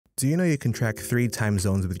Do you know you can track 3 time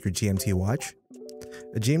zones with your GMT watch?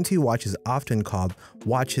 A GMT watch is often called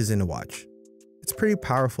watches in a watch. It's pretty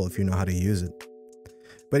powerful if you know how to use it,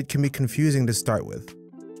 but it can be confusing to start with.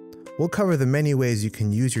 We'll cover the many ways you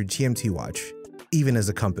can use your GMT watch, even as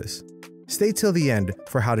a compass. Stay till the end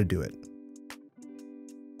for how to do it.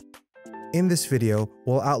 In this video,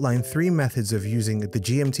 we'll outline 3 methods of using the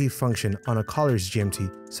GMT function on a caller's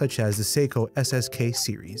GMT, such as the Seiko SSK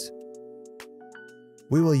series.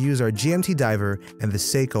 We will use our GMT diver and the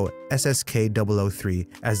Seiko SSK003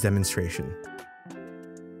 as demonstration.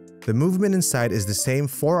 The movement inside is the same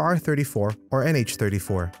for R34 or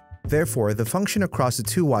NH34. Therefore, the function across the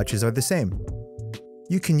 2 watches are the same.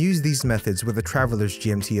 You can use these methods with a traveler's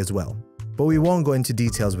GMT as well, but we won't go into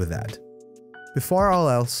details with that. Before all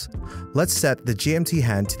else, let's set the GMT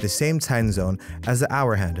hand to the same time zone as the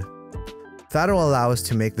hour hand. That'll allow us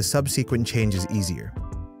to make the subsequent changes easier.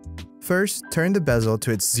 First, turn the bezel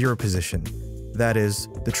to its 0 position. That is,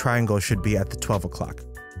 the triangle should be at the 12 o'clock.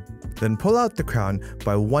 Then pull out the crown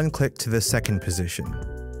by 1 click to the 2nd position.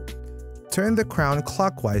 Turn the crown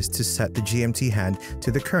clockwise to set the GMT hand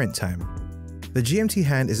to the current time. The GMT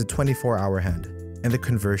hand is a 24-hour hand, and the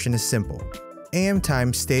conversion is simple. AM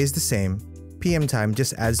time stays the same, PM time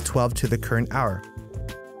just adds 12 to the current hour.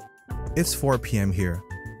 It's 4 PM here,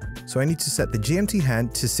 so I need to set the GMT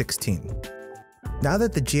hand to 16. Now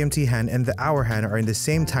that the GMT hand and the hour hand are in the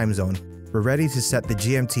same time zone, we're ready to set the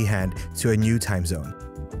GMT hand to a new time zone.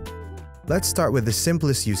 Let's start with the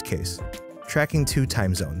simplest use case, tracking 2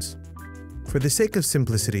 time zones. For the sake of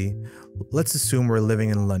simplicity, let's assume we're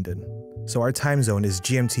living in London, so our time zone is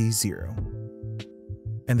GMT 0.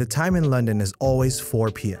 And the time in London is always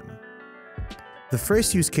 4 PM. The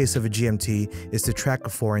first use case of a GMT is to track a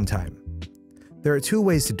foreign time. There are 2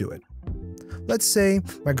 ways to do it. Let's say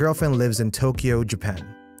my girlfriend lives in Tokyo,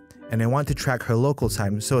 Japan, and I want to track her local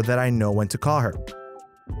time so that I know when to call her.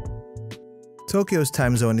 Tokyo's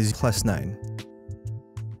time zone is +9.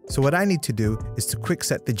 So what I need to do is to quick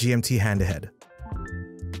set the GMT hand ahead.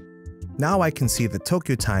 Now I can see that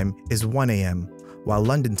Tokyo time is 1 AM, while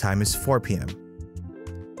London time is 4 PM.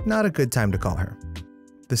 Not a good time to call her.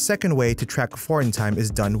 The second way to track foreign time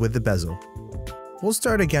is done with the bezel. We'll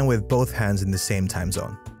start again with both hands in the same time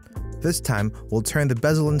zone. This time, we'll turn the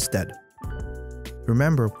bezel instead.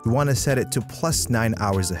 Remember, we want to set it to +9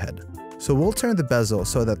 hours ahead. So we'll turn the bezel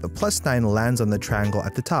so that the +9 lands on the triangle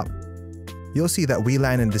at the top. You'll see that we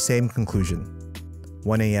land in the same conclusion,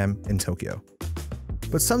 1 AM in Tokyo.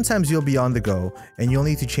 But sometimes you'll be on the go and you'll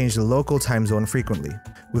need to change the local time zone frequently.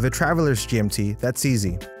 With a traveler's GMT, that's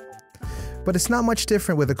easy. But it's not much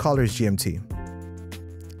different with a caller's GMT.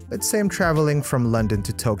 Let's say I'm traveling from London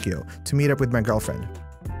to Tokyo to meet up with my girlfriend.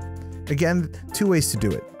 Again, 2 ways to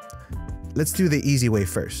do it. Let's do the easy way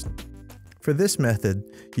first. For this method,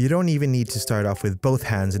 you don't even need to start off with both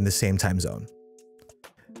hands in the same time zone.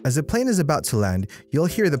 As the plane is about to land, you'll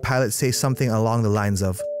hear the pilot say something along the lines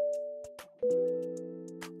of,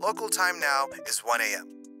 "Local time now is 1 AM.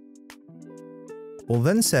 We'll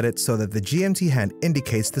then set it so that the GMT hand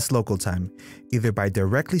indicates this local time, either by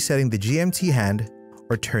directly setting the GMT hand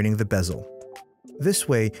or turning the bezel. This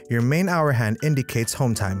way, your main hour hand indicates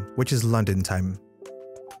home time, which is London time,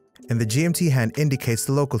 and the GMT hand indicates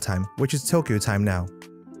the local time, which is Tokyo time now.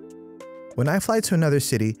 When I fly to another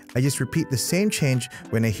city, I just repeat the same change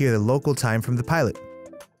when I hear the local time from the pilot.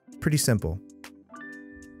 Pretty simple.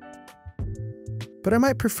 But I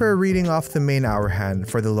might prefer reading off the main hour hand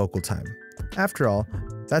for the local time. After all,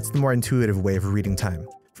 that's the more intuitive way of reading time.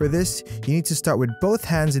 For this, you need to start with both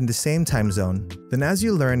hands in the same time zone. Then as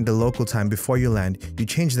you learn the local time before you land, you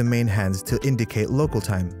change the main hands to indicate local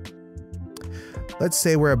time. Let's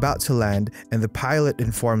say we're about to land and the pilot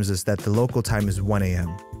informs us that the local time is 1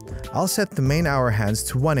 AM. I'll set the main hour hands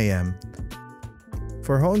to 1 AM.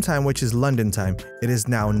 For home time, which is London time, it is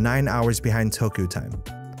now 9 hours behind Tokyo time.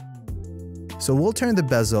 So we'll turn the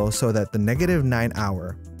bezel so that the -9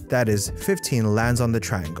 hour, that is 15, lands on the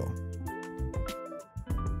triangle.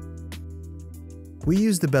 We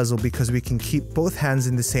use the bezel because we can keep both hands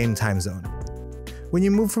in the same time zone. When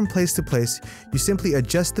you move from place to place, you simply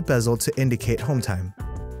adjust the bezel to indicate home time.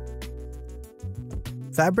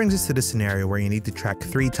 That brings us to the scenario where you need to track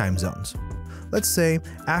 3 time zones. Let's say,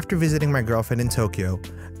 after visiting my girlfriend in Tokyo,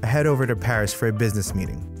 I head over to Paris for a business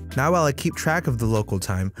meeting. Now while I keep track of the local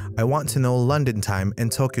time, I want to know London time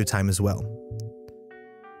and Tokyo time as well.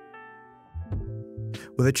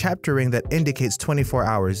 With a chapter ring that indicates 24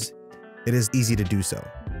 hours, it is easy to do so.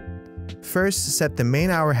 First, set the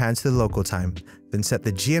main hour hand to the local time, then set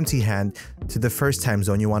the GMT hand to the first time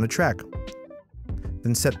zone you want to track.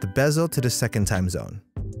 Then set the bezel to the second time zone.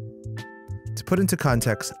 To put into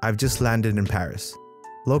context, I've just landed in Paris.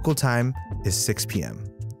 Local time is 6 p.m.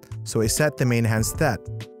 So I set the main hands to that.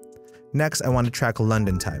 Next, I want to track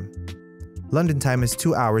London time. London time is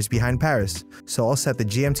 2 hours behind Paris, so I'll set the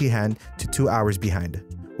GMT hand to 2 hours behind,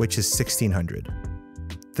 which is 1600.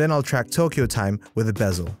 Then I'll track Tokyo time with a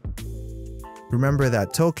bezel. Remember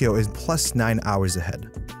that Tokyo is plus 9 hours ahead.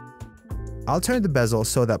 I'll turn the bezel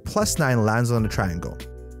so that plus 9 lands on the triangle.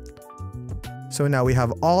 So now we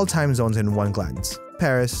have all time zones in one glance.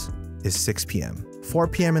 Paris is 6 p.m., 4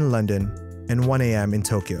 p.m. in London, and 1 a.m. in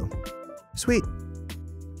Tokyo. Sweet!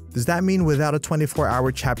 Does that mean without a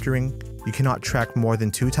 24-hour chaptering, you cannot track more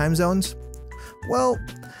than 2 time zones? Well,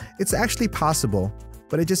 it's actually possible,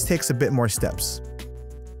 but it just takes a bit more steps.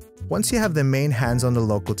 Once you have the main hands on the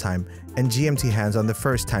local time and GMT hands on the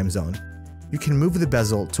first time zone, you can move the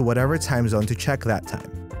bezel to whatever time zone to check that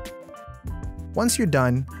time. Once you're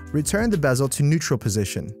done, return the bezel to neutral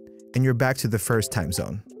position, and you're back to the first time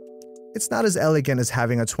zone. It's not as elegant as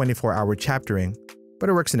having a 24-hour chaptering, but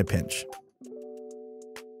it works in a pinch.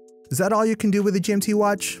 Is that all you can do with the GMT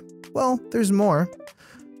watch? Well, there's more.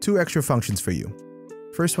 2 extra functions for you.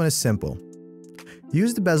 First one is simple.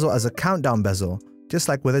 Use the bezel as a countdown bezel, just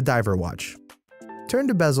like with a diver watch. Turn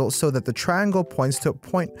the bezel so that the triangle points to a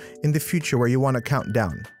point in the future where you want to count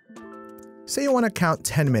down. Say you want to count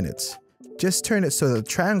 10 minutes. Just turn it so that the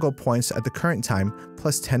triangle points at the current time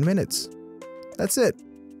plus 10 minutes. That's it.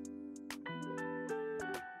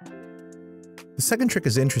 The second trick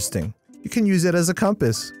is interesting. You can use it as a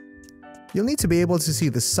compass. You'll need to be able to see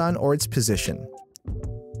the sun or its position.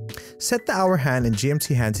 Set the hour hand and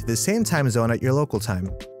GMT hand to the same time zone at your local time.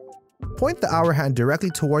 Point the hour hand directly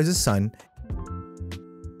towards the sun,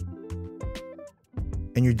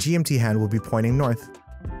 and your GMT hand will be pointing north.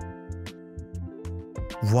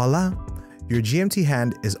 Voila! Your GMT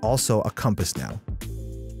hand is also a compass now.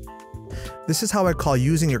 This is how I call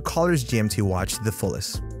using your collar's GMT watch to the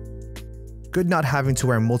fullest. Good not having to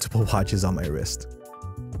wear multiple watches on my wrist.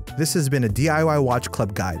 This has been a DIY Watch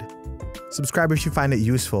Club guide. Subscribe if you find it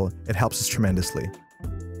useful, it helps us tremendously.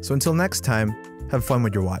 So until next time, have fun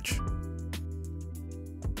with your watch.